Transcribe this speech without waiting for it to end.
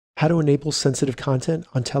how to enable sensitive content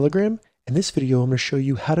on Telegram. In this video, I'm going to show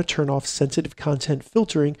you how to turn off sensitive content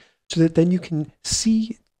filtering so that then you can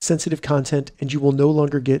see sensitive content and you will no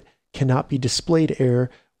longer get cannot be displayed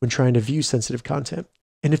error when trying to view sensitive content.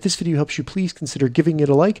 And if this video helps you, please consider giving it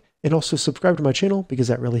a like and also subscribe to my channel because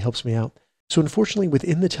that really helps me out. So unfortunately,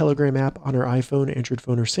 within the Telegram app on our iPhone, Android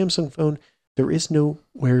phone, or Samsung phone, there is nowhere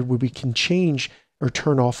where we can change or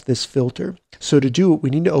turn off this filter. So to do it,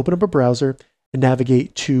 we need to open up a browser and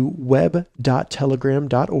navigate to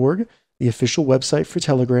web.telegram.org, the official website for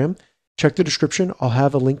Telegram. Check the description. I'll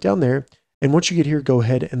have a link down there. And once you get here, go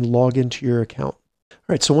ahead and log into your account. All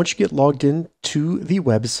right, so once you get logged in to the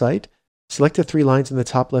website, select the three lines in the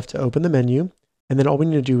top left to open the menu, and then all we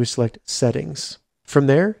need to do is select Settings. From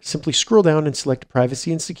there, simply scroll down and select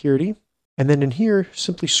Privacy and Security, and then in here,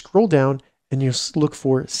 simply scroll down and you'll look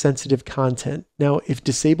for Sensitive Content. Now, if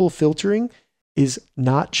Disable Filtering is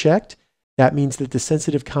not checked, that means that the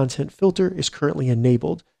Sensitive Content filter is currently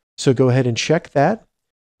enabled. So go ahead and check that,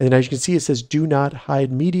 and then as you can see, it says Do Not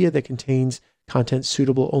Hide Media that contains content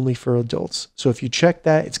suitable only for adults. So if you check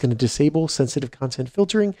that, it's going to disable sensitive content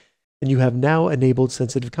filtering, and you have now enabled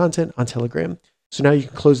sensitive content on Telegram. So now you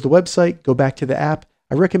can close the website, go back to the app.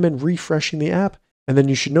 I recommend refreshing the app, and then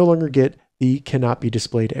you should no longer get the cannot be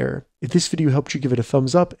displayed error. If this video helped you, give it a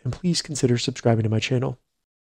thumbs up, and please consider subscribing to my channel.